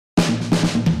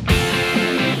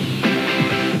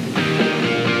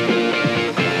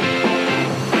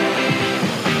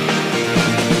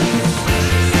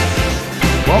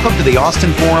Welcome to the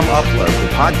Austin Forum Upload,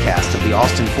 the podcast of the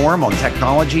Austin Forum on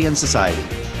Technology and Society.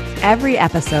 Every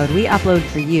episode, we upload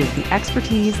for you the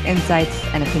expertise, insights,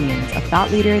 and opinions of thought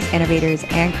leaders, innovators,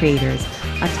 and creators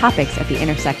on topics at the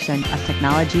intersection of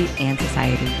technology and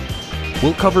society.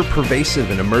 We'll cover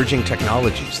pervasive and emerging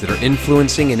technologies that are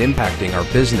influencing and impacting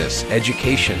our business,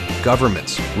 education,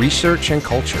 governments, research, and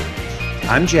culture.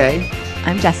 I'm Jay.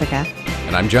 I'm Jessica.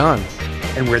 And I'm John.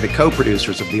 And we're the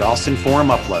co-producers of the Austin Forum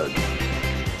Upload.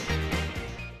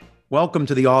 Welcome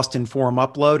to the Austin Forum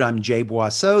Upload. I'm Jay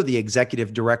Boisseau, the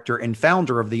Executive Director and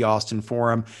founder of the Austin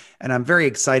Forum, and I'm very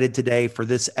excited today for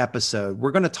this episode.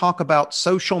 We're going to talk about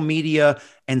social media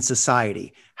and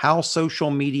society, how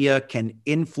social media can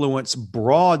influence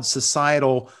broad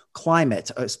societal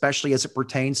climate, especially as it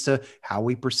pertains to how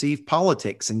we perceive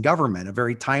politics and government, a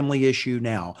very timely issue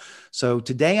now. So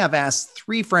today I've asked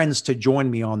three friends to join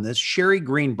me on this. Sherry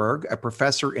Greenberg, a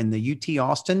professor in the UT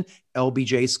Austin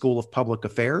LBJ School of Public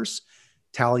Affairs.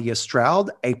 Talia Stroud,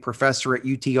 a professor at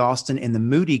UT Austin in the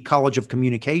Moody College of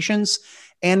Communications.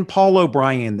 And Paul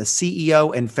O'Brien, the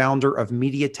CEO and founder of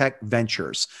MediaTek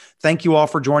Ventures. Thank you all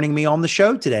for joining me on the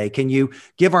show today. Can you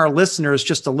give our listeners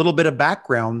just a little bit of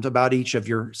background about each of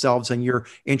yourselves and your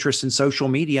interest in social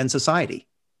media and society?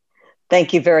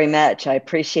 Thank you very much. I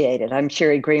appreciate it. I'm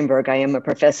Sherry Greenberg. I am a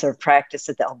professor of practice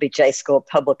at the LBJ School of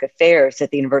Public Affairs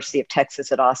at the University of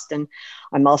Texas at Austin.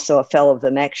 I'm also a fellow of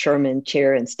the Max Sherman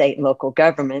Chair in State and Local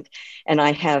Government, and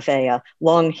I have a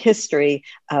long history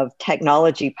of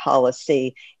technology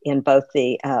policy in both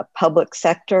the public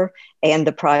sector and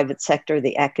the private sector,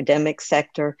 the academic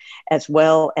sector, as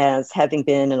well as having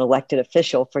been an elected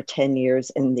official for 10 years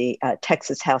in the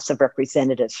Texas House of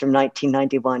Representatives from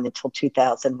 1991 until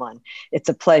 2001. It's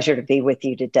a pleasure to be with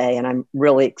you today, and I'm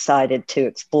really excited to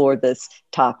explore this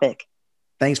topic.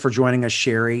 Thanks for joining us,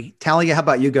 Sherry. Talia, how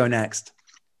about you go next?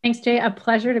 Thanks, Jay. A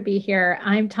pleasure to be here.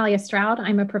 I'm Talia Stroud.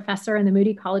 I'm a professor in the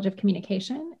Moody College of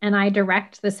Communication, and I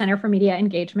direct the Center for Media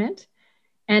Engagement.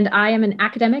 And I am an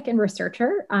academic and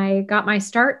researcher. I got my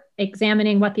start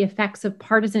examining what the effects of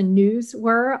partisan news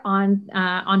were on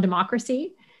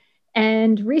democracy.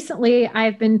 And recently,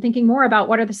 I've been thinking more about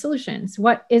what are the solutions?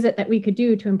 What is it that we could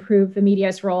do to improve the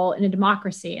media's role in a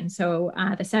democracy? And so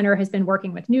the center has been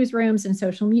working with newsrooms and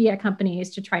social media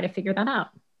companies to try to figure that out.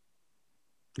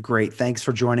 Great. Thanks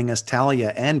for joining us,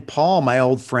 Talia. And Paul, my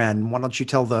old friend, why don't you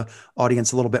tell the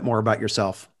audience a little bit more about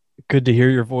yourself? Good to hear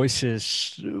your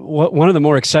voices. One of the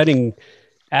more exciting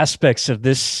aspects of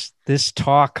this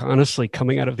talk, honestly,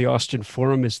 coming out of the Austin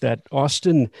Forum is that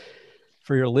Austin,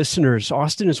 for your listeners,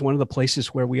 Austin is one of the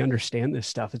places where we understand this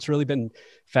stuff. It's really been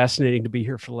fascinating to be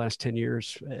here for the last 10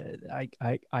 years.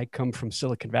 I come from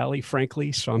Silicon Valley,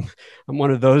 frankly, so I'm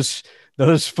one of those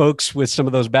folks with some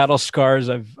of those battle scars.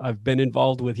 I've been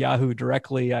involved with Yahoo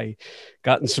directly. I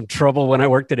got in some trouble when I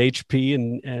worked at HP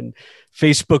and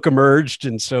Facebook emerged.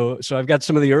 And so I've got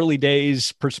some of the early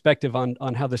days perspective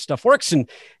on how this stuff works.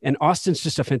 And Austin's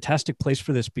just a fantastic place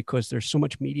for this because there's so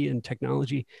much media and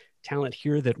technology talent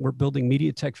here that we're building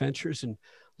MediaTek Ventures and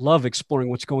love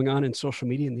exploring what's going on in social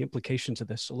media and the implications of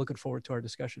this. So looking forward to our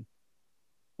discussion.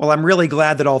 Well, I'm really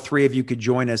glad that all three of you could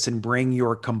join us and bring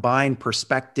your combined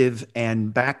perspective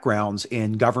and backgrounds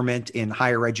in government, in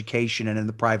higher education, and in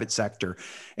the private sector.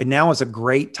 And now is a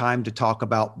great time to talk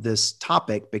about this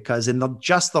topic because in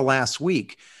just the last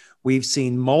week, we've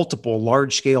seen multiple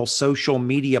large-scale social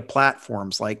media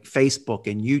platforms like Facebook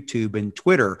and YouTube and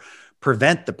Twitter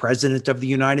prevent the President of the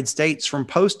United States from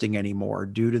posting anymore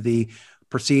due to the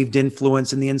perceived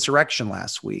influence in the insurrection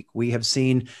last week. We have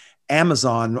seen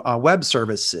Amazon Web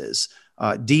Services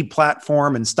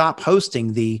deplatform and stop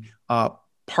hosting the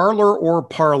Parler or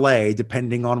Parlay,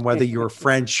 depending on whether you're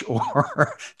French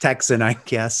or Texan, I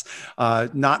guess,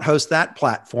 not host that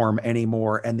platform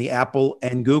anymore. And the Apple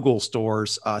and Google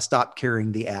stores stopped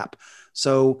carrying the app.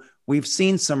 So we've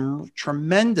seen some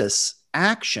tremendous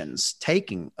actions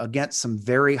taken against some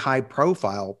very high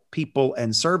profile people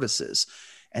and services.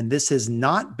 And this has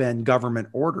not been government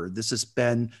ordered. This has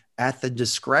been at the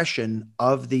discretion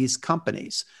of these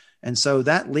companies. And so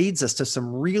that leads us to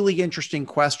some really interesting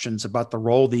questions about the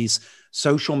role these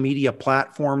social media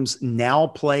platforms now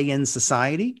play in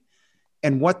society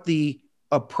and what the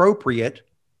appropriate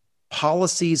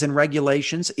policies and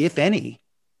regulations, if any,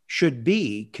 should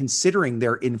be considering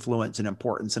their influence and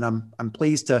importance. And I'm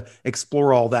pleased to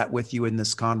explore all that with you in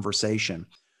this conversation.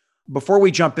 Before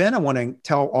we jump in, I want to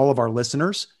tell all of our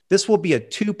listeners, this will be a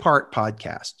two-part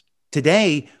podcast.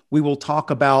 Today, we will talk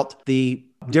about the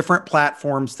different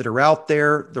platforms that are out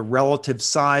there, the relative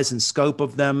size and scope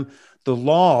of them, the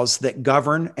laws that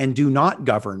govern and do not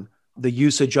govern the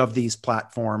usage of these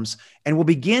platforms, and we'll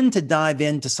begin to dive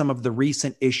into some of the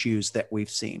recent issues that we've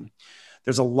seen.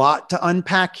 There's a lot to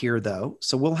unpack here, though,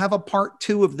 so we'll have a part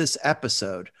 2 of this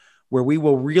episode where we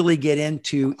will really get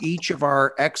into each of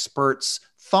our experts'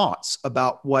 thoughts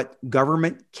about what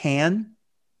government can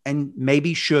and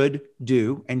maybe should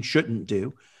do and shouldn't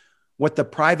do, what the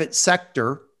private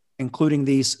sector, including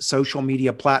these social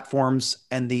media platforms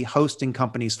and the hosting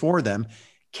companies for them,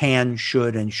 can,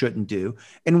 should, and shouldn't do,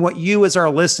 and what you as our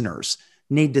listeners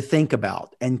need to think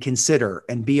about and consider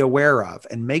and be aware of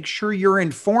and make sure you're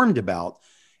informed about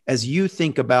as you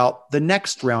think about the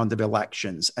next round of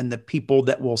elections and the people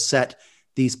that will set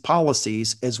these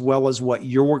policies, as well as what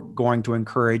you're going to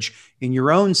encourage in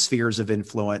your own spheres of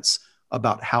influence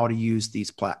about how to use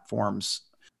these platforms.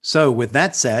 So with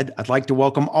that said, I'd like to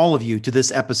welcome all of you to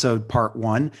this episode, part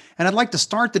 1, and I'd like to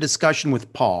start the discussion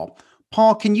with Paul.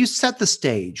 Paul, can you set the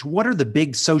stage? What are the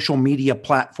big social media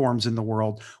platforms in the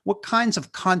world? What kinds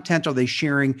of content are they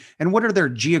sharing? And what are their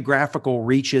geographical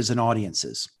reaches and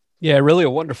audiences? Yeah, really a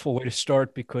wonderful way to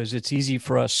start, because it's easy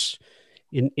for us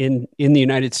in the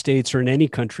United States or in any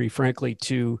country, frankly,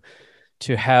 to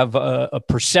have a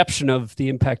perception of the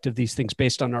impact of these things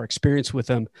based on our experience with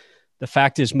them. The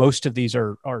fact is, most of these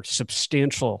are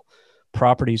substantial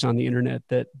properties on the internet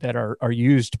that are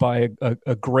used by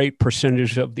a great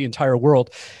percentage of the entire world.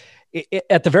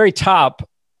 At the very top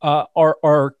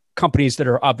are companies that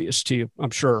are obvious to you,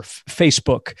 I'm sure: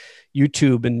 Facebook,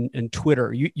 YouTube, and Twitter.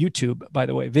 YouTube, by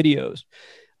the way, videos,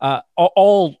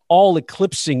 all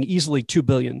eclipsing easily 2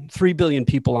 billion, 3 billion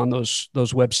people on those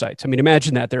websites. I mean,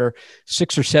 imagine that there are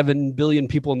 6 or 7 billion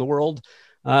people in the world.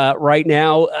 Right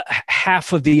now,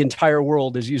 half of the entire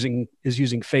world is using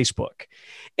Facebook,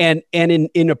 and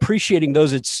in appreciating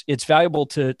those, it's valuable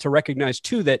to recognize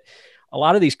too that a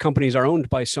lot of these companies are owned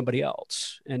by somebody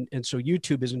else, and so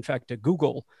YouTube is in fact a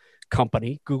Google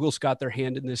company. Google's got their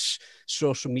hand in this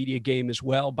social media game as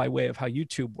well by way of how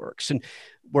YouTube works, and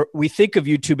we think of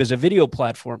YouTube as a video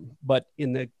platform, but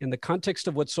in the context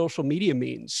of what social media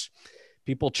means.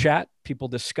 People chat, people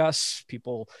discuss,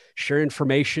 people share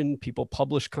information, people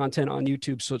publish content on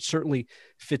YouTube. So it certainly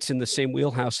fits in the same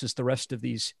wheelhouse as the rest of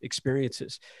these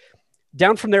experiences.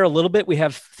 Down from there a little bit, we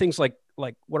have things like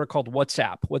what are called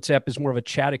WhatsApp. WhatsApp is more of a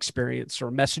chat experience or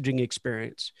a messaging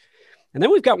experience. And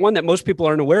then we've got one that most people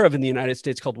aren't aware of in the United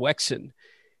States called Wexin.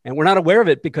 And we're not aware of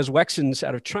it because Wexin's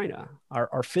out of China.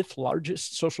 Our 5th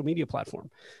largest social media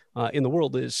platform in the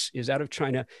world is out of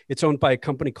China. It's owned by a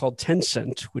company called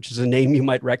Tencent, which is a name you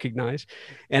might recognize.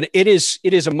 And it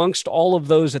is amongst all of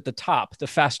those at the top, the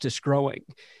fastest growing.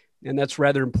 And that's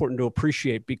rather important to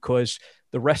appreciate because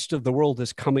the rest of the world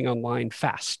is coming online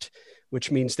fast,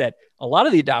 which means that a lot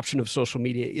of the adoption of social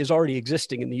media is already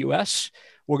existing in the US.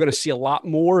 We're going to see a lot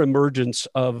more emergence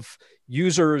of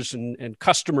users and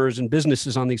customers and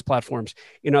businesses on these platforms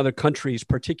in other countries,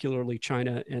 particularly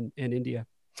China and India.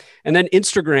 And then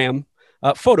Instagram,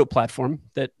 photo platform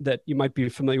that you might be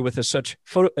familiar with as such.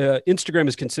 Instagram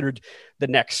is considered the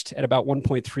next at about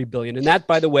 1.3 billion. And that,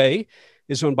 by the way,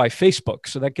 is owned by Facebook.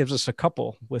 So that gives us a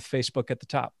couple with Facebook at the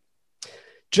top.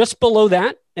 Just below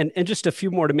that, and just a few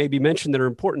more to maybe mention that are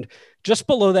important, just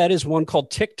below that is one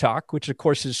called TikTok, which of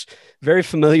course is very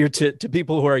familiar to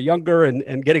people who are younger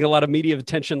and getting a lot of media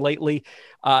attention lately.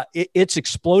 It's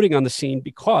exploding on the scene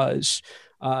because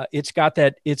it's got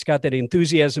that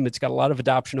enthusiasm. It's got a lot of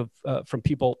adoption from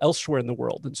people elsewhere in the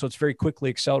world. And so it's very quickly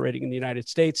accelerating in the United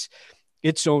States.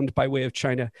 It's owned by way of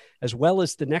China, as well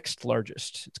as the next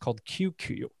largest. It's called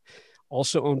QQ,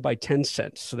 also owned by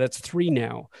Tencent. So that's 3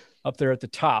 now, up there at the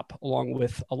top, along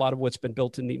with a lot of what's been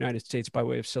built in the United States by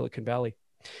way of Silicon Valley.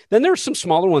 Then there are some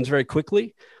smaller ones very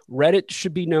quickly. Reddit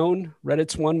should be known.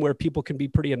 Reddit's one where people can be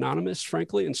pretty anonymous,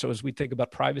 frankly. And so as we think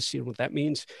about privacy and what that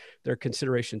means, there are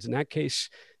considerations in that case.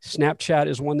 Snapchat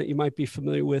is one that you might be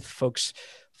familiar with. Folks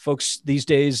these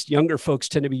days, younger folks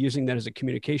tend to be using that as a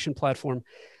communication platform.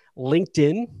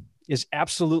 LinkedIn is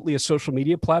absolutely a social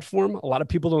media platform. A lot of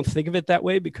people don't think of it that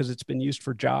way because it's been used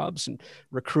for jobs and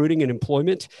recruiting and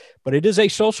employment, but it is a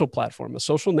social platform, a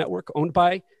social network owned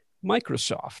by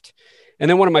Microsoft. And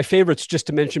then one of my favorites, just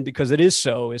to mention because it is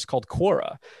so, is called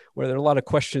Quora, where there are a lot of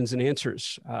questions and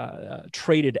answers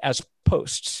traded as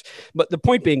posts. But the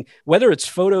point being, whether it's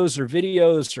photos or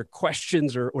videos or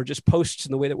questions or just posts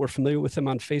in the way that we're familiar with them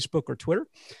on Facebook or Twitter,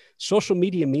 social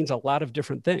media means a lot of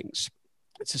different things.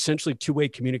 It's essentially two-way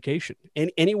communication.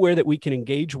 And anywhere that we can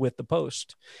engage with the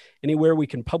post, anywhere we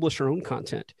can publish our own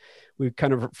content, we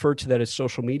kind of refer to that as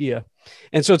social media.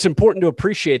 And so it's important to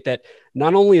appreciate that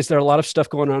not only is there a lot of stuff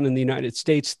going on in the United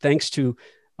States, thanks to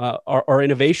our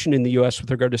innovation in the US with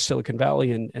regard to Silicon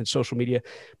Valley and social media.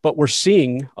 But we're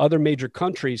seeing other major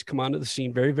countries come onto the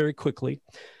scene very, very quickly.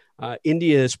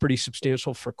 India is pretty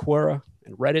substantial for Quora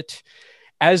and Reddit.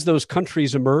 As those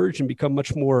countries emerge and become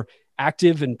much more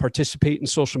active and participate in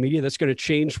social media, that's going to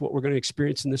change what we're going to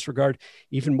experience in this regard,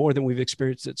 even more than we've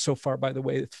experienced it so far, by the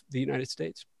way, the United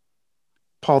States.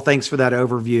 Paul, thanks for that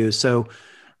overview. So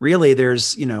really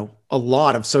there's, a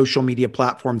lot of social media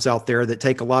platforms out there that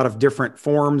take a lot of different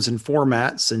forms and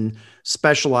formats and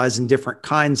specialize in different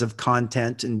kinds of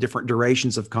content and different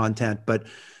durations of content. But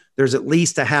there's at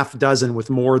least a half dozen with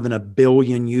more than 1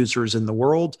 billion users in the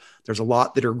world. There's a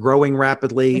lot that are growing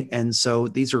rapidly. And so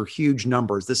these are huge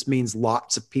numbers. This means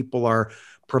lots of people are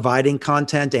providing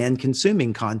content and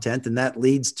consuming content. And that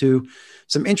leads to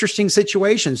some interesting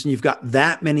situations. And you've got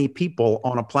that many people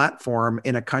on a platform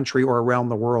in a country or around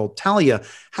the world. Talia,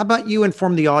 how about you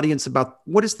inform the audience about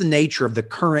what is the nature of the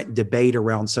current debate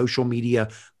around social media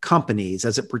companies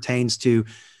as it pertains to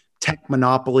tech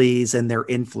monopolies and their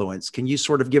influence? Can you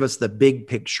sort of give us the big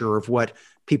picture of what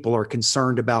people are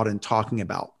concerned about and talking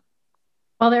about?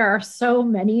 Well, there are so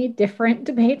many different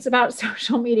debates about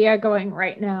social media going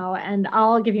right now, and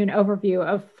I'll give you an overview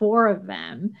of 4 of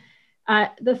them.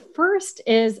 The first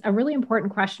is a really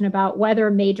important question about whether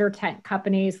major tech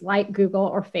companies like Google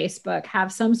or Facebook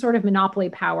have some sort of monopoly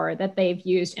power that they've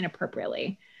used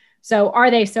inappropriately. So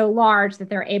are they so large that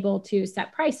they're able to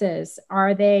set prices?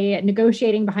 Are they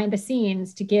negotiating behind the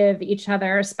scenes to give each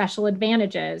other special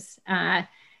advantages?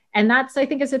 And that's, I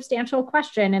think, a substantial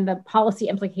question. And the policy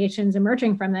implications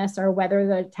emerging from this are whether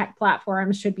the tech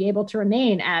platforms should be able to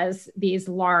remain as these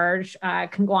large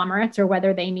conglomerates or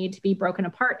whether they need to be broken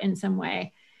apart in some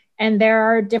way. And there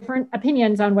are different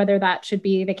opinions on whether that should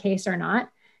be the case or not.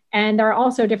 And there are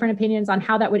also different opinions on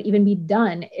how that would even be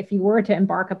done if you were to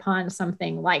embark upon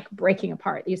something like breaking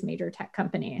apart these major tech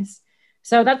companies.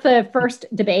 So that's the first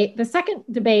debate. The second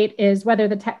debate is whether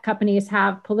the tech companies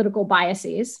have political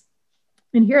biases.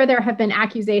 And here there have been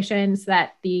accusations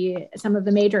that some of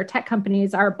the major tech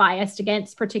companies are biased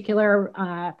against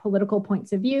particular political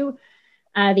points of view.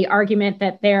 The argument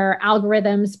that their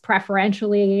algorithms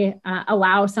preferentially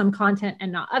allow some content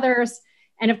and not others.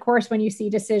 And of course, when you see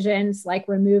decisions like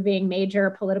removing major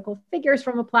political figures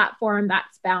from a platform,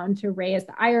 that's bound to raise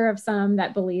the ire of some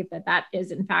that believe that that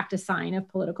is in fact a sign of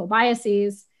political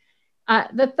biases.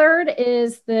 The third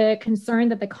is the concern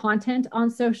that the content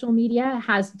on social media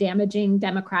has damaging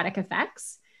democratic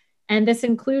effects. And this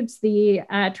includes the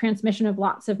transmission of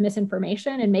lots of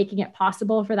misinformation and making it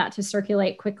possible for that to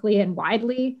circulate quickly and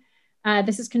widely.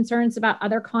 This is concerns about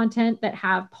other content that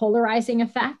have polarizing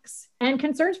effects and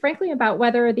concerns, frankly, about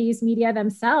whether these media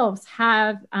themselves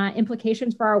have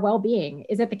implications for our well-being.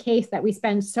 Is it the case that we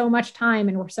spend so much time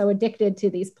and we're so addicted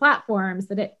to these platforms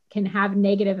that it can have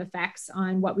negative effects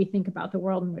on what we think about the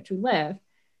world in which we live?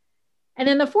 And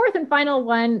then the fourth and final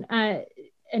one, an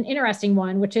interesting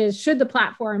one, which is, should the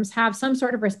platforms have some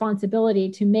sort of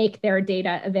responsibility to make their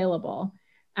data available?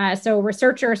 So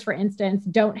researchers, for instance,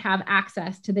 don't have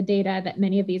access to the data that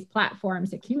many of these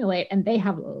platforms accumulate, and they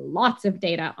have lots of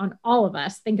data on all of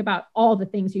us. Think about all the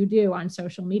things you do on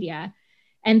social media.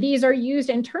 And these are used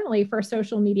internally for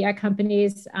social media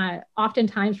companies,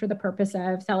 oftentimes for the purpose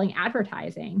of selling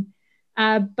advertising.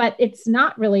 But it's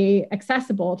not really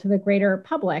accessible to the greater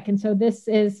public. And so this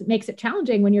makes it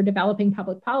challenging when you're developing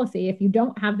public policy if you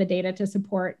don't have the data to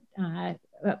support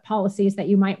policies that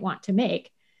you might want to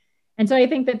make. And so I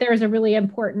think that there's a really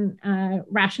important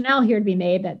rationale here to be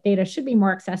made that data should be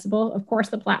more accessible. Of course,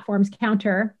 the platforms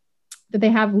counter that they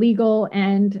have legal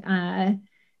and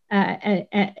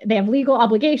they have legal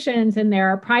obligations, and there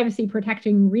are privacy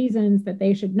protecting reasons that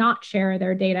they should not share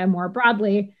their data more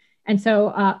broadly. And so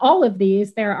all of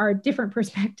these, there are different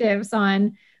perspectives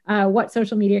on what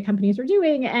social media companies are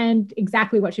doing and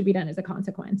exactly what should be done as a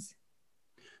consequence.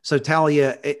 So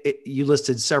Talia, you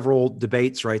listed several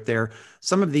debates right there.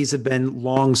 Some of these have been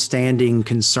long-standing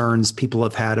concerns people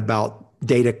have had about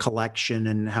data collection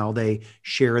and how they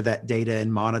share that data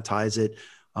and monetize it,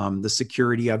 the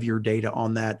security of your data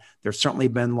on that. There's certainly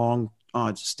been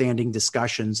long-standing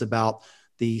discussions about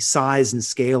the size and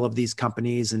scale of these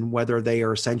companies and whether they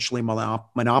are essentially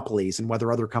monopolies and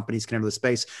whether other companies can enter the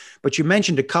space. But you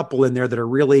mentioned a couple in there that are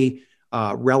really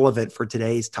relevant for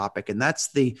today's topic, and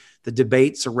that's the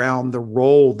debates around the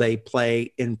role they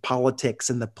play in politics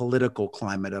and the political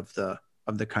climate of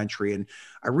the country. And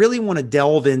I really want to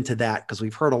delve into that because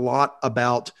we've heard a lot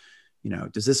about,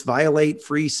 does this violate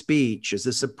free speech? Is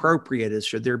this appropriate?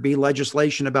 Should there be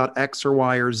legislation about X or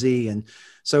Y or Z? And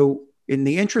so, in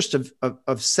the interest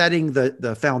of setting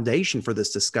the foundation for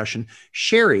this discussion,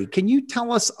 Sherry, can you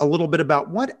tell us a little bit about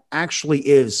what actually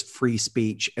is free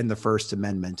speech in the First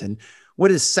Amendment, and what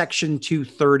is Section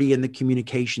 230 in the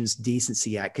Communications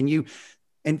Decency Act? Can you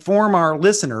inform our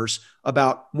listeners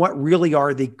about what really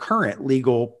are the current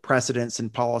legal precedents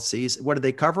and policies? What do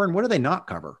they cover and what do they not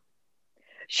cover?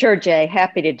 Sure, Jay,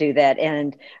 happy to do that.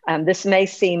 And this may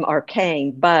seem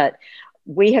arcane, but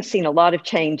we have seen a lot of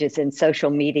changes in social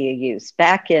media use.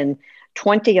 Back in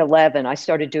 2011, I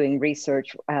started doing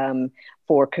research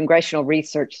for Congressional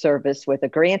Research Service with a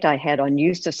grant I had on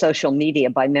use of social media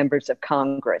by members of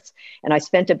Congress. And I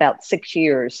spent about 6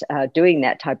 years doing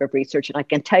that type of research. And I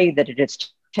can tell you that it has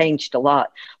changed a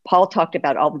lot. Paul talked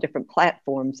about all the different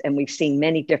platforms, and we've seen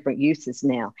many different uses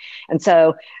now. And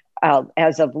so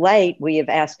as of late, we have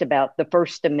asked about the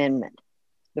First Amendment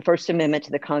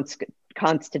to the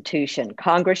Constitution.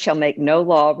 Congress shall make no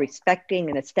law respecting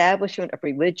an establishment of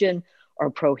religion or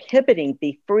prohibiting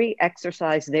the free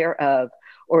exercise thereof,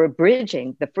 or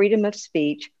abridging the freedom of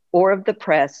speech or of the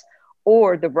press,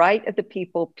 or the right of the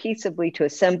people peaceably to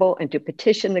assemble and to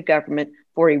petition the government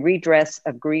for a redress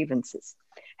of grievances.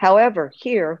 However,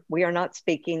 here we are not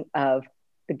speaking of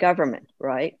the government,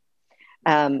 right?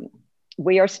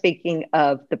 We are speaking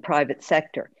of the private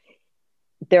sector.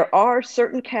 There are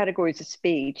certain categories of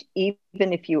speech, even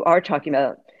if you are talking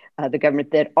about the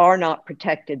government, that are not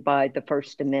protected by the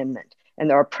First Amendment. And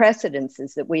there are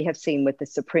precedences that we have seen with the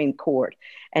Supreme Court.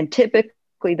 And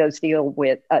typically those deal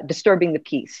with disturbing the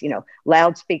peace,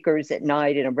 loudspeakers at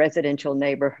night in a residential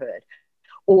neighborhood,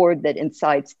 or that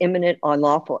incites imminent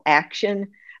unlawful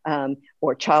action,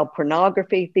 or child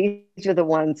pornography. These are the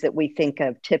ones that we think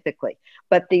of typically.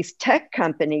 But these tech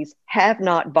companies have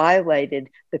not violated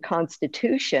the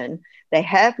Constitution. They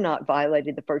have not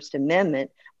violated the First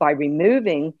Amendment by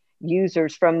removing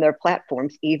users from their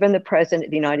platforms, even the President of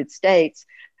the United States,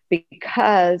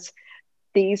 because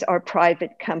these are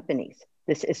private companies.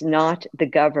 This is not the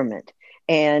government.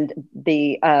 And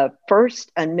the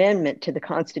First Amendment to the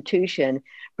Constitution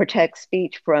protects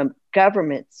speech from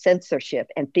government censorship,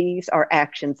 and these are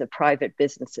actions of private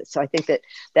businesses. So I think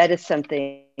that is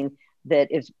something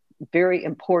that is very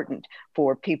important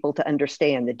for people to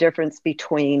understand, the difference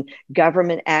between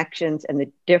government actions and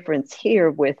the difference here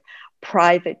with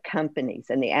private companies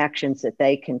and the actions that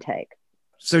they can take.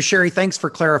 So Sherry, thanks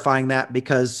for clarifying that,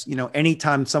 because,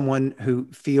 anytime someone who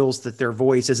feels that their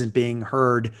voice isn't being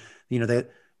heard,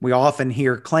 that we often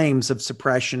hear claims of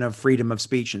suppression of freedom of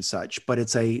speech and such, but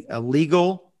it's a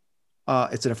legal,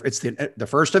 the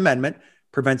First Amendment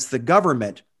prevents the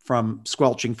government from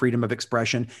squelching freedom of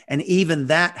expression. And even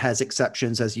that has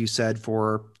exceptions, as you said,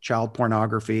 for child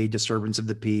pornography, disturbance of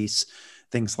the peace,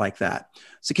 things like that.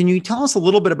 So can you tell us a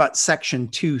little bit about Section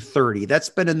 230? That's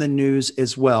been in the news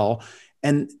as well.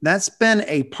 And that's been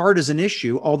a partisan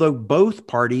issue, although both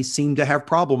parties seem to have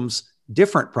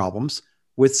different problems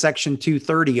with Section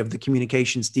 230 of the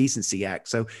Communications Decency Act.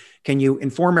 So can you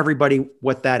inform everybody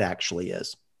what that actually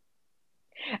is?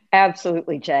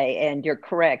 Absolutely, Jay, and you're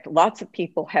correct. Lots of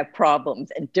people have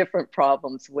problems and different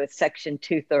problems with Section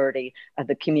 230 of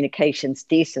the Communications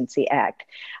Decency Act.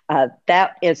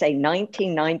 That is a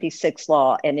 1996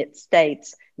 law, and it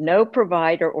states, no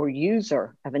provider or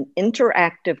user of an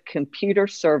interactive computer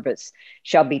service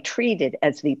shall be treated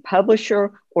as the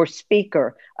publisher or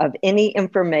speaker of any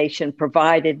information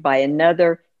provided by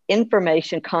another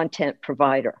information content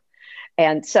provider.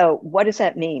 And so what does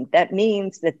that mean? That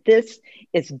means that this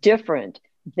is different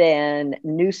than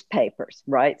newspapers,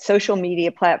 right? Social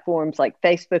media platforms like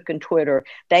Facebook and Twitter,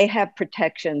 they have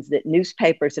protections that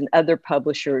newspapers and other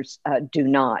publishers do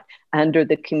not under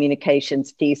the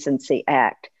Communications Decency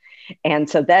Act. And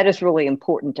so that is really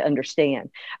important to understand.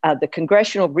 The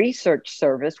Congressional Research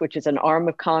Service, which is an arm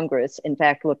of Congress, in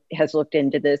fact, has looked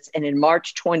into this, and in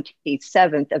March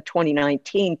 27th of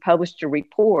 2019 published a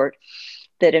report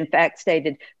that in fact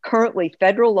stated, currently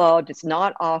federal law does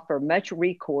not offer much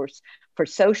recourse for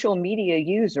social media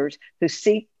users who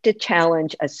seek to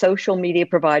challenge a social media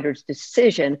provider's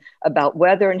decision about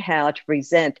whether and how to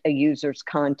present a user's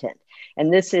content.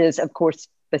 And this is, of course,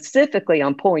 specifically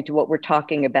on point to what we're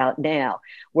talking about now,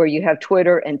 where you have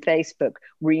Twitter and Facebook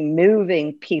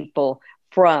removing people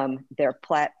from their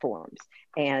platforms.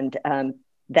 And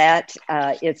that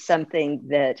is something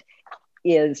that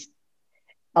is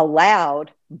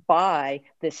allowed by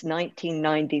this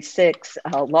 1996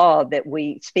 law that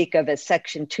we speak of as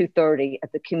Section 230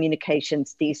 of the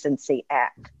Communications Decency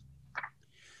Act.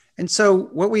 And so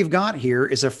what we've got here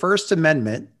is a First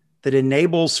Amendment that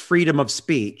enables freedom of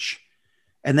speech,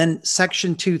 and then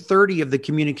Section 230 of the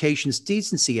Communications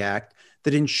Decency Act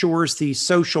that ensures these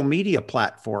social media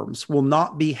platforms will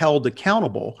not be held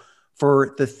accountable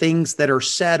for the things that are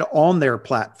said on their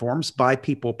platforms by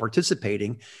people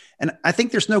participating. And I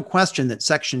think there's no question that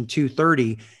Section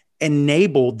 230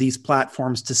 enabled these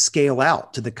platforms to scale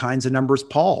out to the kinds of numbers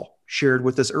Paul shared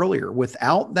with us earlier.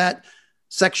 Without that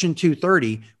Section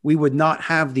 230, we would not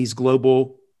have these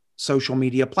global social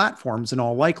media platforms in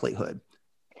all likelihood.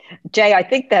 Jay, I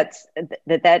think that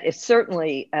is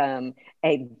certainly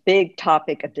a big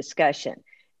topic of discussion,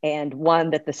 and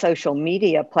one that the social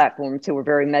media platforms, who were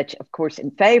very much, of course, in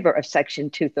favor of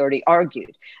Section 230,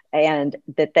 argued, and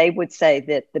that they would say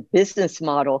that the business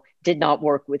model did not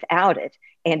work without it.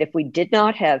 And if we did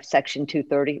not have Section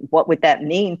 230, what would that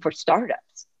mean for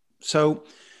startups? So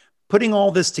putting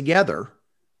all this together,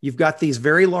 you've got these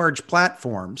very large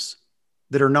platforms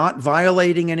that are not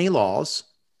violating any laws,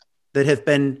 that have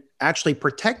been actually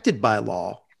protected by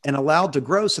law and allowed to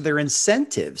grow. So their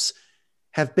incentives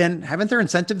haven't their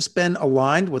incentives been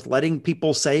aligned with letting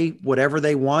people say whatever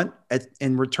they want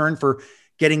in return for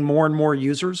getting more and more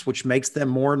users, which makes them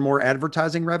more and more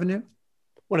advertising revenue?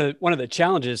 One of the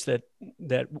challenges that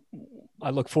I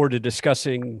look forward to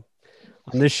discussing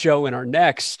on this show and our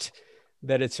next,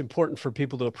 that it's important for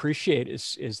people to appreciate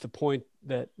is the point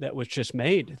that was just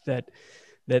made, that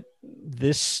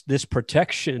this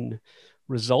protection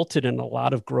resulted in a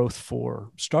lot of growth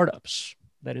for startups,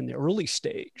 that in the early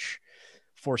stage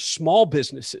for small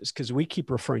businesses, because we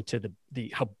keep referring to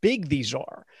the how big these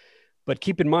are, but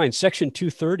keep in mind, Section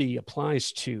 230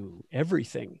 applies to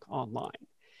everything online.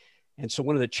 And so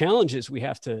one of the challenges we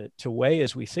have to weigh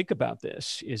as we think about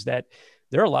this is that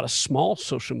there are a lot of small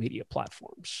social media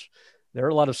platforms. There are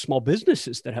a lot of small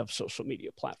businesses that have social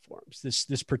media platforms.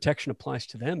 This protection applies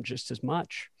to them just as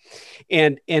much.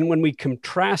 And when we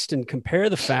contrast and compare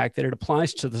the fact that it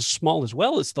applies to the small as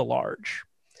well as the large,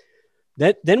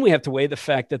 then we have to weigh the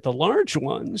fact that the large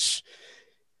ones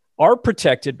are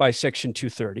protected by Section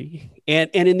 230. And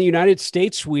in the United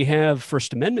States, we have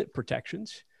First Amendment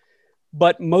protections.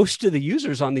 But most of the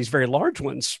users on these very large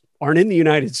ones aren't in the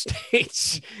United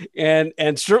States, and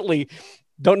certainly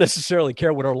don't necessarily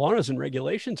care what our laws and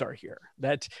regulations are here.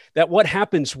 That what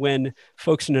happens when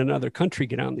folks in another country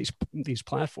get on these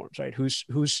platforms, right? Who's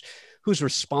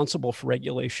responsible for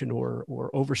regulation or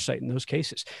oversight in those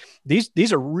cases?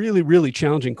 These are really, really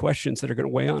challenging questions that are going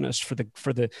to weigh on us for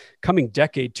the coming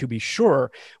decade, to be sure.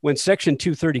 When Section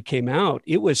 230 came out,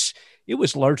 it was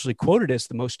largely quoted as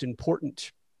the most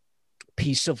important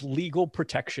piece of legal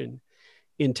protection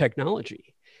in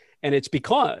technology. And it's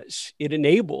because it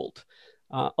enabled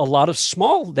a lot of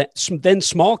small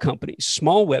companies,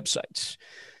 small websites,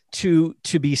 to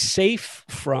be safe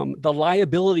from the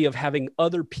liability of having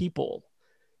other people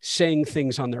saying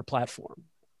things on their platform.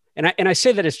 And I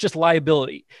say that it's just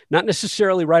liability, not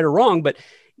necessarily right or wrong, but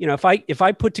if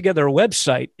I put together a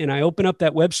website and I open up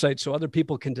that website so other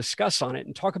people can discuss on it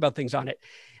and talk about things on it,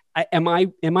 am I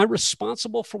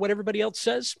responsible for what everybody else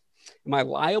says? Am I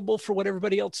liable for what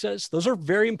everybody else says? Those are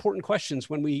very important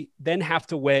questions when we then have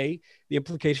to weigh the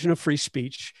implication of free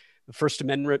speech, the First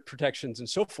Amendment protections, and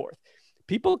so forth.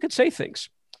 People could say things.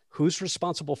 Who's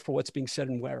responsible for what's being said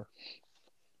and where?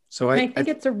 So I think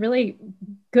it's a really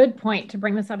good point to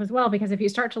bring this up as well, because if you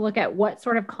start to look at what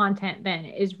sort of content then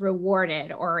is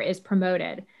rewarded or is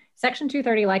promoted, Section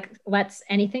 230 lets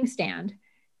anything stand.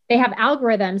 They have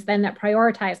algorithms then that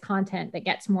prioritize content that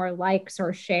gets more likes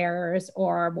or shares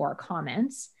or more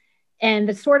comments. And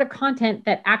the sort of content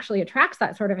that actually attracts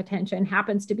that sort of attention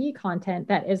happens to be content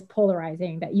that is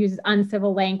polarizing, that uses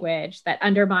uncivil language, that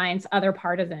undermines other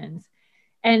partisans.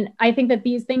 And I think that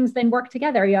these things then work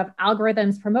together. You have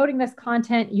algorithms promoting this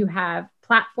content. You have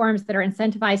platforms that are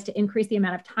incentivized to increase the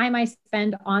amount of time I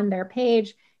spend on their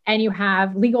page. And you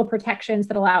have legal protections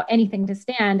that allow anything to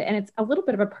stand. And it's a little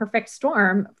bit of a perfect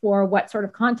storm for what sort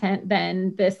of content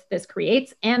then this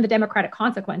creates and the democratic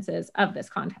consequences of this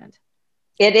content.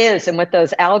 It is. And with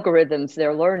those algorithms,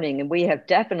 they're learning. And we have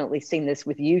definitely seen this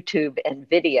with YouTube and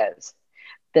videos,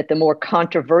 that the more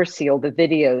controversial the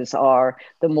videos are,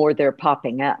 the more they're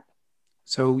popping up.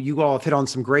 So you all have hit on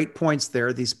some great points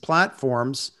there. These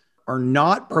platforms are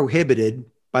not prohibited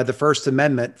by the First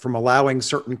Amendment from allowing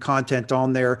certain content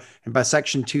on there. And by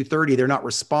Section 230, they're not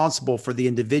responsible for the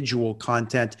individual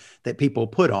content that people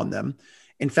put on them.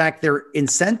 In fact, they're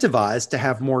incentivized to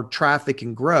have more traffic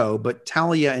and grow. But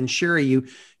Talia and Sherry, you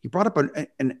brought up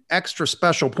an extra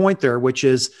special point there, which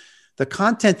is the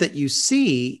content that you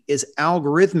see is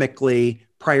algorithmically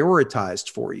prioritized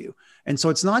for you. And so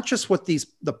it's not just what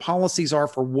the policies are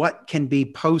for what can be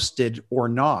posted or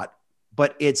not,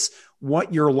 but it's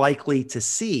what you're likely to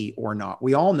see or not.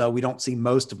 We all know we don't see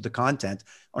most of the content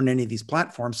on any of these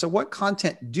platforms. So what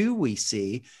content do we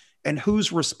see, and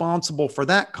who's responsible for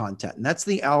that content? And that's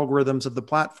the algorithms of the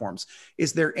platforms.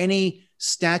 Is there any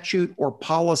statute or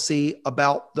policy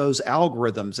about those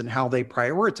algorithms and how they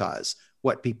prioritize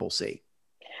what people see?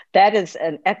 That is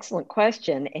an excellent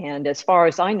question. And as far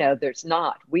as I know, there's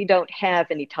not. We don't have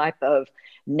any type of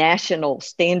national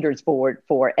standards board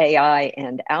for AI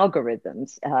and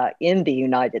algorithms in the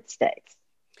United States.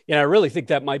 Yeah, I really think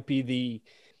that might be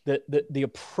the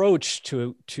approach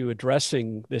to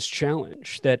addressing this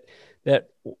challenge. That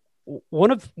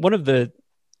one of the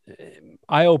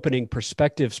eye-opening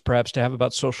perspectives, perhaps, to have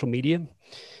about social media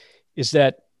is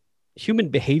that human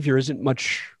behavior isn't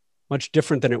much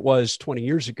different than it was 20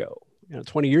 years ago.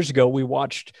 20 years ago, we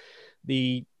watched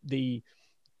the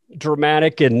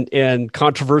dramatic and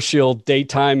controversial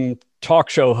daytime talk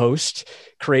show host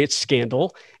create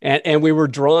scandal, and we were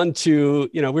drawn to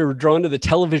the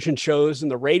television shows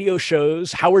and the radio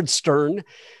shows, Howard Stern,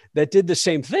 that did the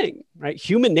same thing, right?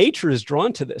 Human nature is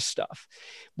drawn to this stuff.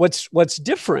 What's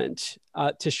different,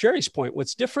 to Sherry's point,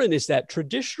 what's different is that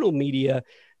traditional media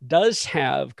does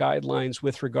have guidelines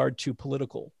with regard to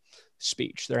political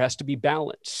speech. There has to be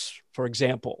balance, for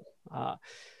example.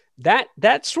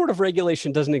 That sort of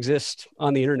regulation doesn't exist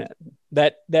on the internet.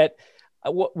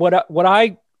 What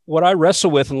I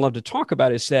wrestle with and love to talk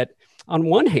about is that, on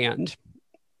one hand,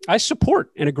 I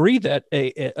support and agree that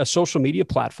a social media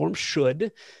platform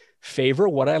should favor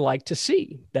what I like to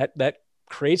see. That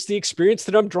creates the experience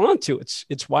that I'm drawn to.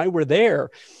 It's why we're there.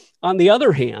 On the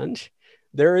other hand,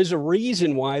 there is a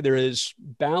reason why there is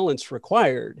balance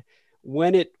required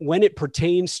when it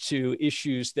pertains to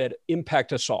issues that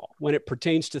impact us all, when it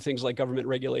pertains to things like government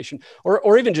regulation,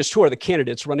 or even just who are the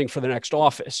candidates running for the next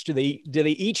office. Do they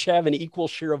each have an equal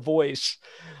share of voice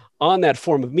on that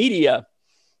form of media?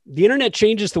 The internet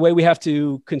changes the way we have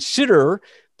to consider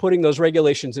putting those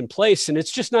regulations in place. And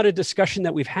it's just not a discussion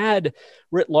that we've had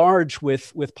writ large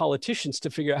with politicians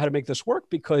to figure out how to make this work,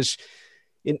 because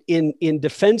in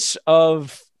defense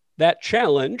of that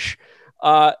challenge,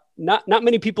 not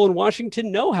many people in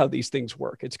Washington know how these things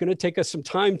work. It's going to take us some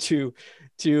time to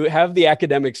have the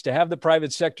academics, to have the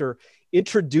private sector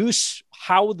introduce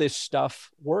how this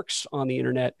stuff works on the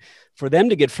internet, for them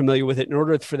to get familiar with it, in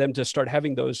order for them to start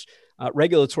having those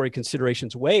regulatory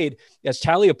considerations weighed. As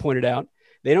Talia pointed out,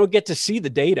 they don't get to see the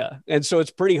data. And so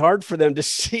it's pretty hard for them to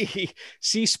see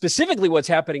specifically what's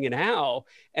happening and how,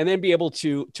 and then be able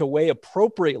to weigh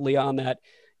appropriately on that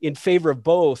in favor of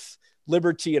both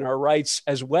liberty and our rights,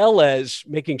 as well as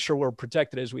making sure we're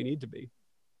protected as we need to be.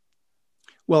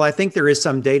 Well, I think there is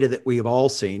some data that we have all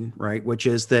seen, right? Which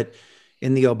is that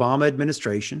in the Obama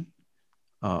administration,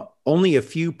 only a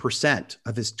few %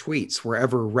 of his tweets were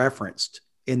ever referenced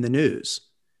in the news.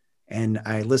 And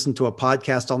I listened to a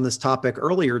podcast on this topic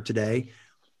earlier today.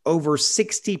 Over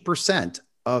 60%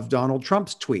 of Donald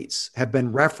Trump's tweets have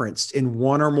been referenced in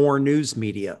one or more news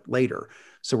media later.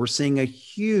 So we're seeing a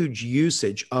huge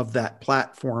usage of that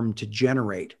platform to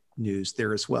generate news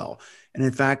there as well. And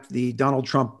in fact, the Donald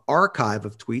Trump archive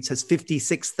of tweets has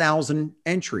 56,000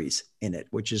 entries in it,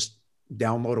 which is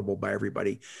downloadable by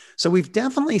everybody. So we've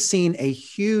definitely seen a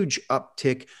huge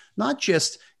uptick, not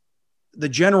just the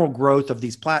general growth of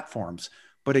these platforms,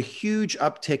 but a huge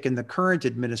uptick in the current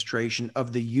administration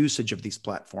of the usage of these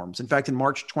platforms. In fact, in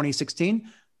March 2016,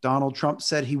 Donald Trump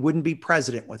said he wouldn't be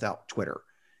president without Twitter.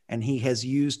 And he has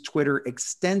used Twitter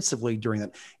extensively during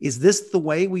that. Is this the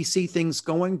way we see things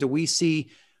going? Do we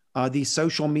see these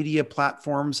social media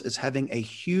platforms as having a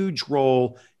huge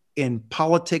role in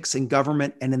politics and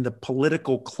government and in the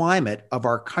political climate of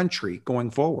our country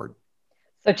going forward?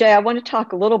 So, Jay, I want to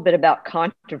talk a little bit about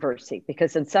controversy,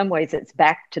 because in some ways it's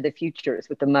back to the futures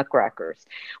with the muckrackers.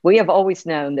 We have always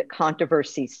known that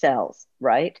controversy sells,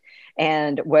 right?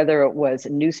 And whether it was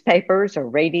newspapers or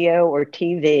radio or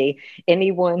TV,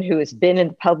 anyone who has been in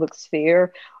the public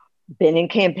sphere, been in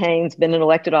campaigns, been in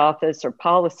elected office or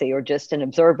policy, or just an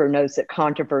observer, knows that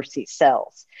controversy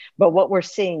sells. But what we're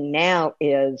seeing now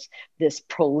is this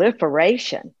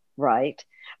proliferation, right,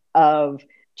 of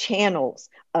channels,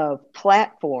 of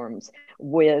platforms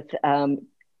with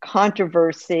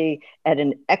controversy at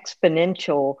an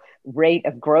exponential rate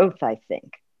of growth, I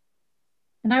think.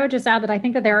 And I would just add that I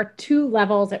think that there are two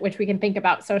levels at which we can think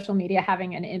about social media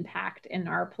having an impact in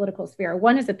our political sphere.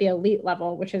 One is at the elite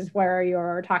level, which is where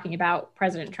you're talking about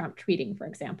President Trump tweeting, for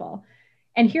example.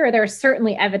 And here there's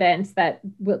certainly evidence that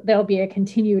there'll be a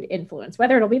continued influence.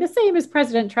 Whether it'll be the same as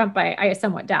President Trump, I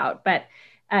somewhat doubt. But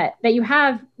that you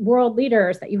have world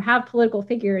leaders, that you have political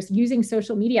figures using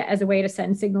social media as a way to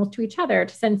send signals to each other,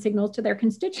 to send signals to their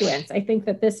constituents. I think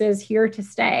that this is here to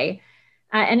stay.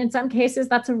 And in some cases,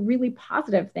 that's a really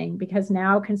positive thing, because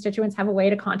now constituents have a way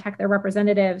to contact their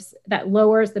representatives that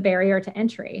lowers the barrier to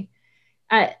entry.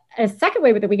 A second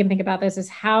way that we can think about this is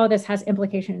how this has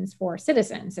implications for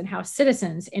citizens and how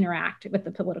citizens interact with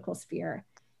the political sphere.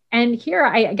 And here,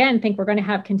 I again think we're going to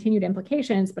have continued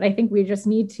implications, but I think we just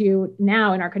need to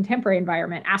now, in our contemporary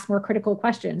environment, ask more critical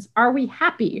questions. Are we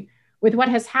happy with what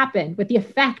has happened, with the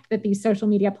effect that these social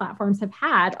media platforms have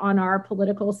had on our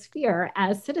political sphere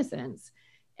as citizens?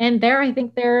 And there, I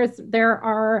think there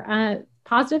are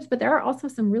positives, but there are also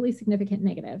some really significant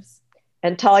negatives.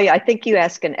 And Talia, I think you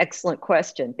ask an excellent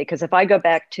question, because if I go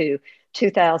back to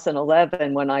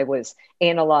 2011, when I was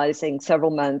analyzing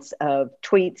several months of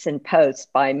tweets and posts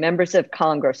by members of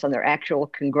Congress on their actual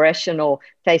congressional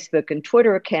Facebook and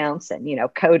Twitter accounts and,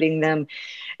 coding them,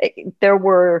 there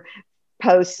were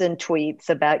posts and tweets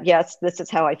about, yes, this is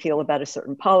how I feel about a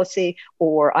certain policy,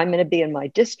 or I'm going to be in my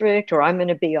district, or I'm going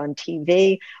to be on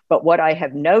TV. But what I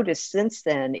have noticed since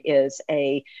then is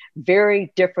a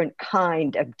very different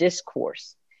kind of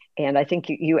discourse. And I think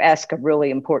you ask a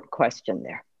really important question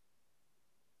there.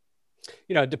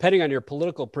 Depending on your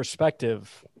political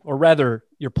perspective, or rather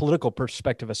your political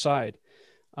perspective aside,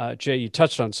 Jay, you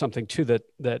touched on something too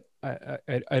that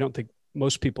I don't think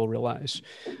most people realize,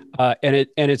 and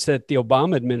it's that the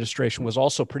Obama administration was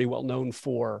also pretty well known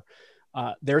for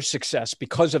their success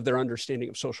because of their understanding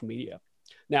of social media.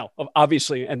 Now,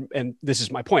 obviously, and this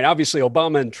is my point, obviously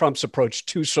Obama and Trump's approach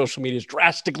to social media is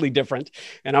drastically different,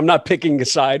 and I'm not picking a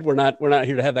side. We're not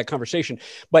here to have that conversation.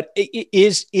 But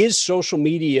is social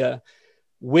media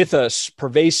with us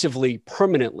pervasively,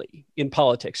 permanently in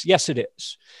politics? Yes, it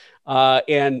is.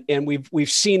 And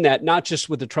we've seen that not just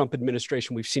with the Trump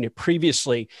administration. We've seen it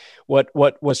previously. What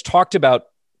was talked about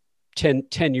 10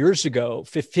 years ago,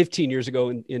 15 years ago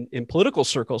in political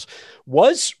circles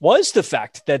was the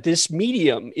fact that this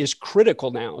medium is critical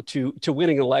now to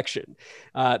winning an election.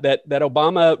 That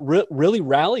Obama really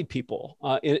rallied people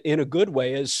in a good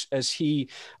way as he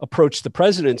approached the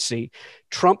presidency.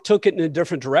 Trump took it in a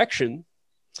different direction.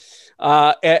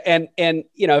 And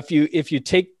if you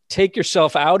take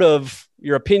yourself out of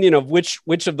your opinion of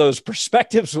which of those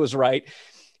perspectives was right,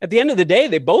 at the end of the day,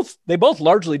 they both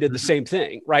largely did the same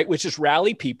thing, right? Which is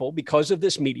rally people because of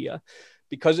this media,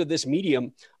 because of this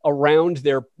medium around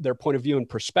their point of view and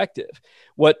perspective.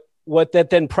 What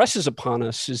that then presses upon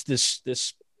us is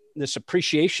this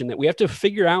appreciation that we have to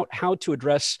figure out how to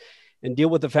address and deal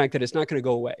with the fact that it's not going to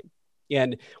go away.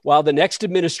 And while the next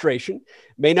administration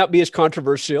may not be as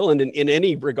controversial in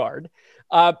any regard,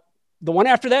 the one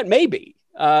after that may be,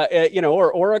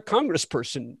 or a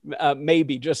congressperson may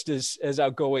be just as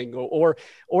outgoing, or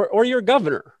your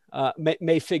governor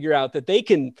may figure out that they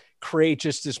can create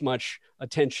just as much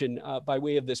attention by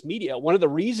way of this media. One of the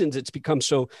reasons it's become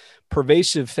so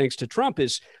pervasive, thanks to Trump,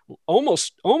 is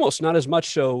almost not as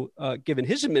much so given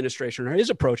his administration or his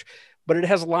approach, but it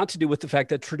has a lot to do with the fact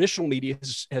that traditional media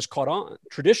has caught on.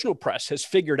 Traditional press has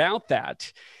figured out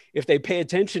that if they pay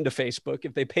attention to Facebook,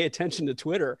 if they pay attention to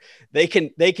Twitter, they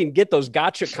can get those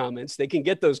gotcha comments, they can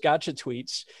get those gotcha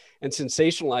tweets and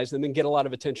sensationalize them and get a lot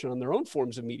of attention on their own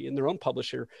forms of media and their own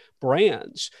publisher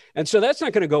brands. And so that's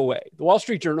not going to go away. The Wall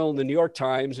Street Journal and the New York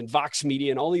Times and Vox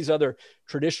Media and all these other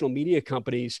traditional media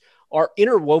companies are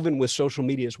interwoven with social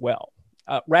media as well.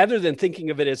 Rather than thinking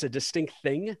of it as a distinct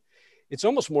thing, it's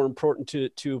almost more important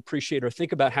to appreciate or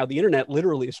think about how the internet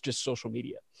literally is just social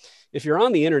media. If you're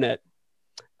on the internet,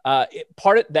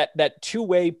 part of that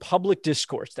two-way public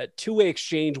discourse, that two-way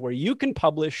exchange where you can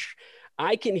publish,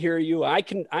 I can hear you, I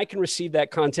can receive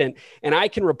that content, and I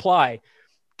can reply,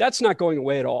 that's not going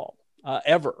away at all,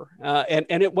 ever. And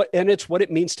it's what it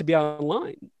means to be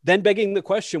online. Then begging the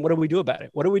question, what do we do about it?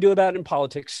 What do we do about it in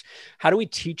politics? How do we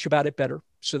teach about it better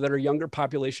so that our younger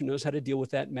population knows how to deal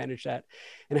with that and manage that?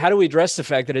 And how do we address the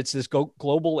fact that it's this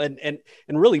global and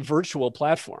really virtual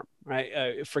platform,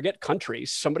 right? Forget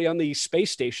countries. Somebody on the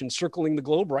space station circling the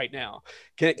globe right now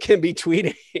can be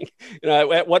tweeting.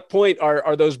 At what point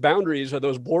are those boundaries or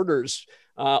those borders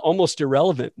almost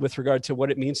irrelevant with regard to what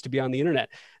it means to be on the internet?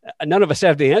 None of us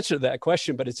have the answer to that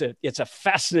question, but it's a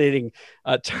fascinating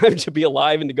time to be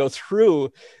alive and to go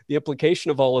through the implication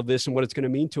of all of this and what it's going to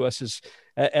mean to us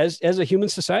as a human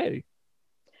society.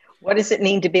 What does it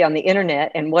mean to be on the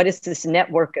internet, and what is this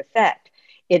network effect?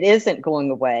 It isn't going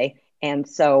away. And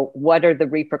so what are the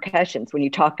repercussions? When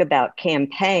you talk about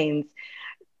campaigns,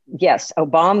 yes,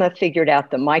 Obama figured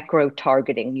out the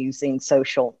micro-targeting using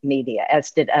social media, as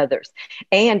did others.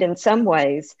 And in some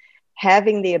ways,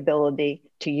 having the ability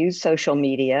to use social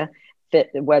media,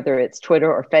 whether it's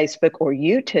Twitter or Facebook or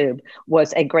YouTube,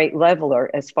 was a great leveler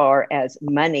as far as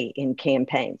money in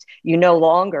campaigns. You no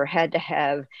longer had to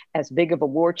have as big of a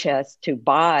war chest to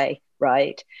buy,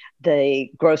 right, the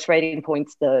gross rating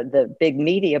points, the big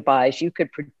media buys. You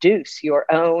could produce your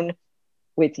own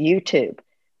with YouTube.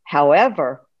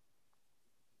 However,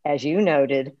 as you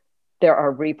noted, there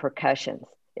are repercussions.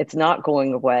 It's not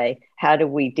going away. How do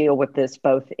we deal with this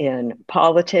both in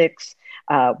politics,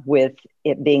 with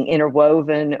it being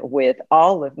interwoven with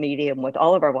all of media and with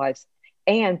all of our lives,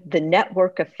 and the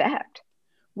network effect?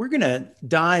 We're going to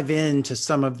dive into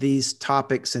some of these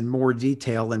topics in more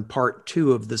detail in part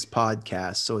 2 of this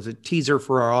podcast. So as a teaser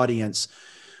for our audience,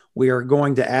 we are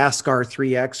going to ask our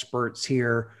 3 experts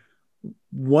here,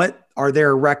 what are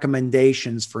their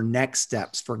recommendations for next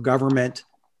steps for government,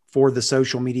 for the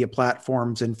social media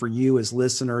platforms, and for you as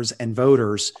listeners and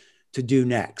voters to do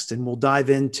next? And we'll dive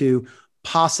into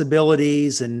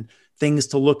possibilities and things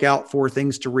to look out for,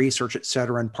 things to research, et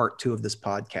cetera, in part 2 of this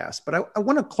podcast. But I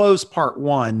want to close part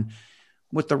 1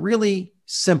 with a really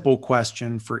simple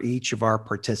question for each of our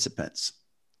participants.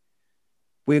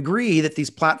 We agree that these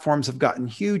platforms have gotten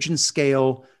huge in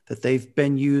scale, that they've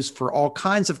been used for all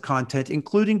kinds of content,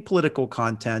 including political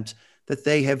content, that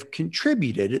they have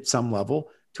contributed at some level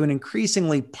to an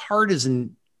increasingly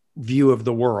partisan view of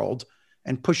the world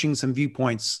and pushing some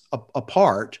viewpoints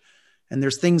apart. And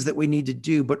there's things that we need to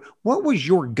do. But what was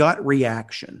your gut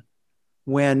reaction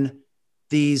when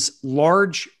these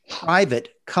large private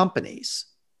companies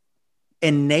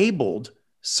enabled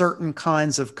certain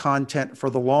kinds of content for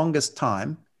the longest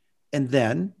time, and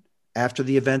then, after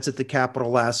the events at the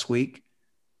Capitol last week,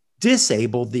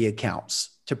 disabled the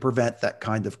accounts to prevent that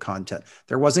kind of content?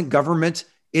 There wasn't government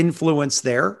influence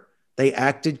there. They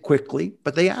acted quickly,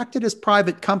 but they acted as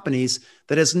private companies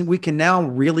that, as we can now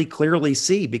really clearly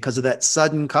see because of that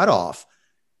sudden cutoff,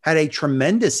 had a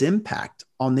tremendous impact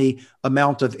on the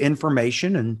amount of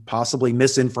information and possibly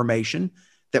misinformation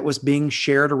that was being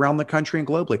shared around the country and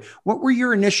globally. What were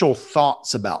your initial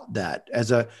thoughts about that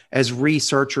as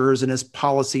researchers and as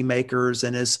policymakers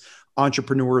and as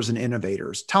entrepreneurs and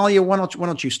innovators? Talia, why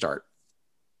don't you start?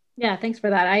 Yeah, thanks for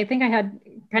that. I think I had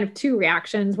kind of 2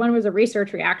 reactions. One was a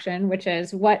research reaction, which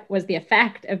is, what was the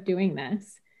effect of doing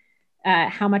this?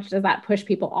 How much does that push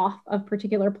people off of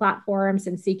particular platforms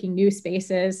and seeking new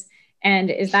spaces?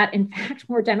 And is that in fact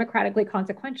more democratically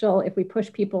consequential if we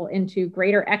push people into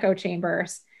greater echo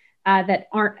chambers that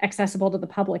aren't accessible to the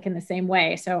public in the same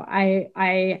way? So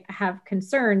I have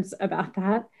concerns about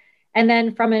that. And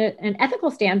then from an ethical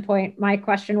standpoint, my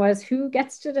question was, who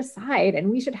gets to decide?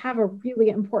 And we should have a really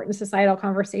important societal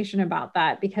conversation about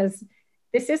that, because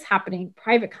this is happening.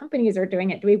 Private companies are doing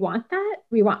it. Do we want that?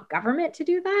 Do we want government to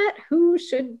do that? Who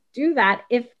should do that,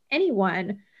 if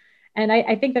anyone? And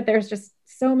I think that there's just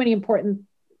so many important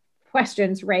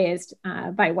questions raised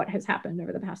by what has happened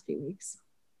over the past few weeks.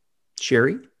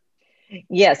 Sherry?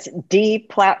 Yes,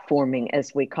 deplatforming,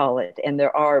 as we call it. And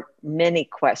there are many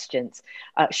questions.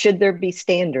 Should there be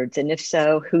standards? And if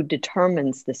so, who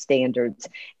determines the standards?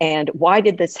 And why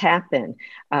did this happen?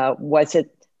 Was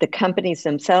it the companies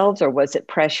themselves, or was it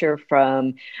pressure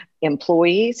from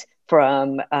employees,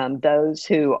 from those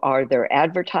who are their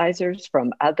advertisers,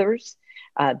 from others?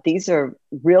 These are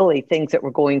really things that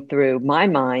were going through my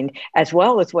mind, as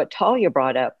well as what Talia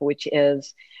brought up, which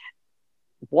is,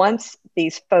 once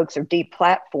these folks are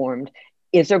deplatformed,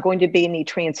 is there going to be any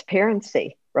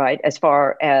transparency, right, as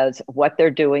far as what they're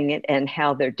doing it and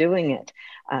how they're doing it?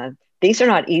 These are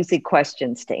not easy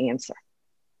questions to answer.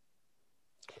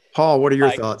 Paul, what are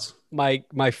your thoughts?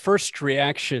 My first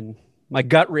reaction, my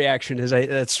gut reaction is,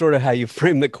 that's sort of how you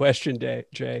frame the question,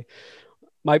 Jay.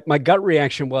 My gut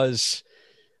reaction was,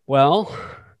 well,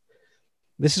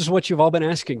 this is what you've all been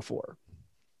asking for.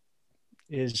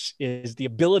 Is the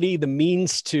ability, the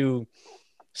means to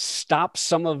stop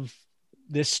some of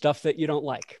this stuff that you don't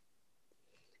like.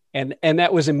 And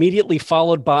that was immediately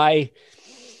followed by,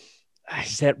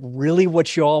 is that really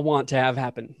what you all want to have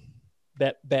happen?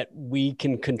 That we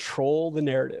can control the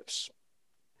narratives?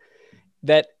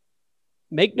 That,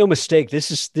 make no mistake,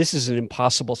 this is an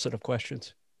impossible set of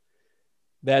questions.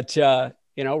 That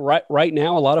right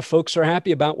now, a lot of folks are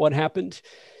happy about what happened.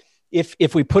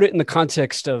 If we put it in the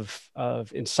context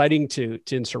of inciting to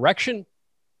insurrection,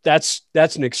 that's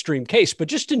an extreme case. But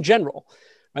just in general,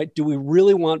 right? Do we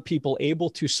really want people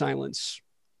able to silence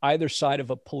either side of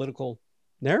a political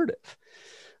narrative?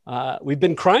 We've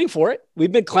been crying for it.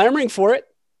 We've been clamoring for it.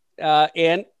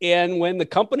 And when the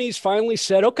companies finally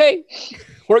said, okay,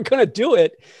 we're going to do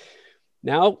it,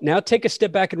 now take a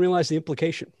step back and realize the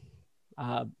implication.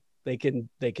 they can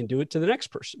do it to the next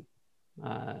person.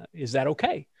 Is that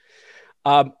okay?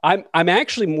 I'm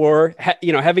actually more,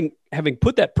 having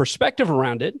put that perspective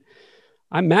around it,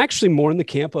 I'm actually more in the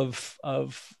camp of a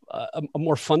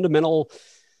more fundamental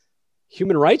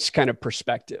human rights kind of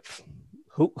perspective.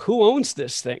 Who owns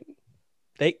this thing?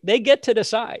 They get to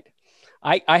decide.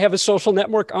 I have a social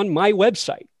network on my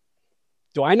website.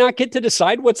 Do I not get to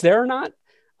decide what's there or not?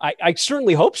 I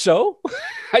certainly hope so.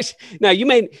 Now you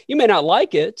may not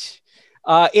like it,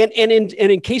 and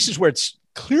in cases where it's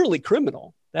clearly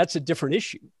criminal, that's a different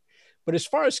issue. But as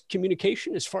far as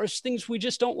communication, as far as things we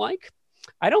just don't like,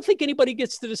 I don't think anybody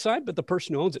gets to decide but the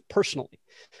person who owns it personally.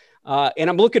 And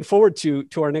I'm looking forward to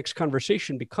our next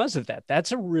conversation because of that.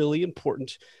 That's a really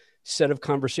important set of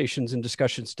conversations and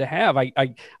discussions to have.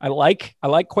 I like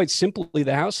quite simply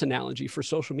the house analogy for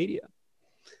social media.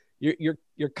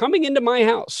 You're coming into my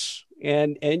house,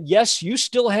 and yes, you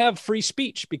still have free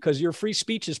speech because your free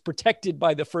speech is protected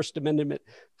by the First Amendment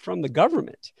from the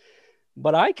government.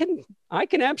 But I can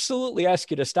absolutely ask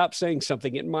you to stop saying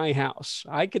something in my house.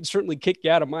 I can certainly kick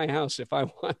you out of my house if I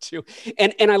want to.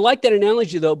 And I like that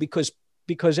analogy though, because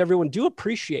everyone do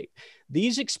appreciate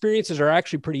these experiences are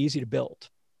actually pretty easy to build.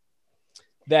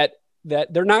 That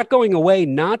they're not going away,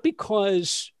 not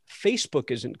because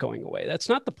Facebook isn't going away. That's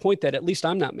not the point that at least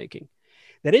I'm not making.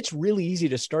 That it's really easy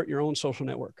to start your own social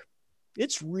network.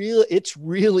 It's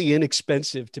really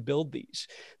inexpensive to build these,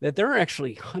 that there are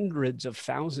actually hundreds of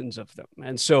thousands of them.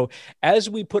 And so as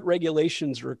we put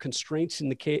regulations or constraints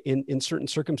in certain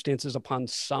circumstances upon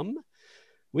some,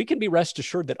 we can be rest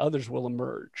assured that others will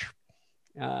emerge.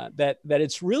 That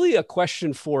it's really a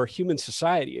question for human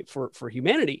society, for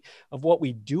humanity, of what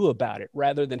we do about it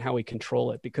rather than how we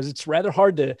control it, because it's rather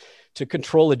hard to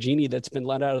control a genie that's been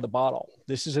let out of the bottle.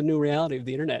 This is a new reality of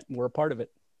the internet, and we're a part of it.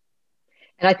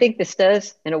 And I think this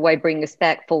does, in a way, bring us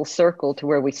back full circle to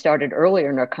where we started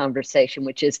earlier in our conversation,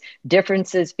 which is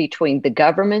differences between the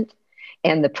government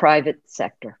and the private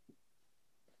sector.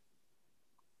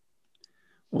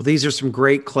 Well, these are some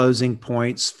great closing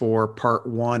points for part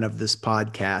one of this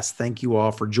podcast. Thank you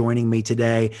all for joining me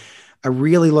today. I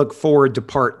really look forward to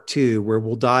part two, where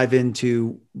we'll dive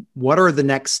into what are the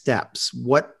next steps?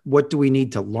 What do we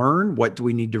need to learn? What do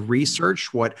we need to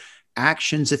research? What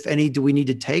actions, if any, do we need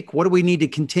to take? What do we need to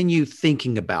continue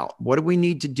thinking about? What do we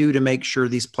need to do to make sure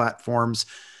these platforms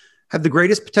have the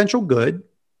greatest potential good,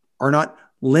 are not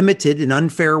limited in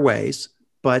unfair ways,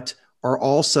 but are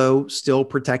also still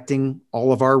protecting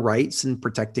all of our rights and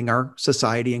protecting our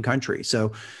society and country?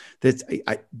 So that's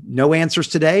no answers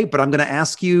today, but I'm going to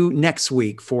ask you next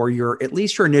week for at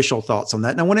least your initial thoughts on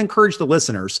that. And I want to encourage the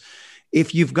listeners,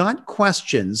 if you've got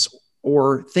questions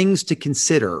or things to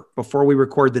consider before we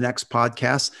record the next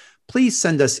podcast, please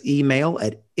send us email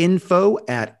at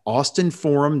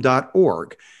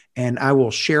info@austinforum.org. And I will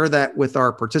share that with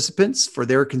our participants for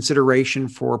their consideration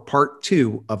for part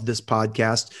two of this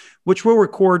podcast, which we'll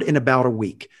record in about a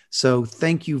week. So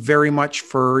thank you very much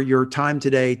for your time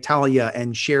today, Talia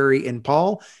and Sherry and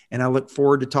Paul. And I look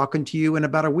forward to talking to you in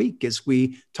about a week as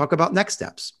we talk about next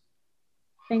steps.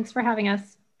 Thanks for having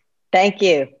us. Thank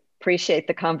you. Appreciate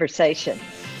the conversation.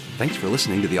 Thanks for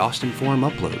listening to the Austin Forum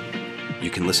Upload. You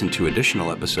can listen to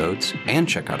additional episodes and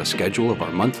check out a schedule of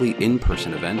our monthly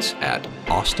in-person events at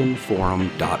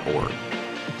austinforum.org.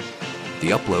 The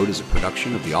Upload is a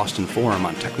production of the Austin Forum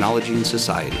on Technology and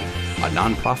Society, a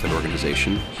nonprofit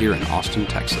organization here in Austin,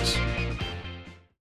 Texas.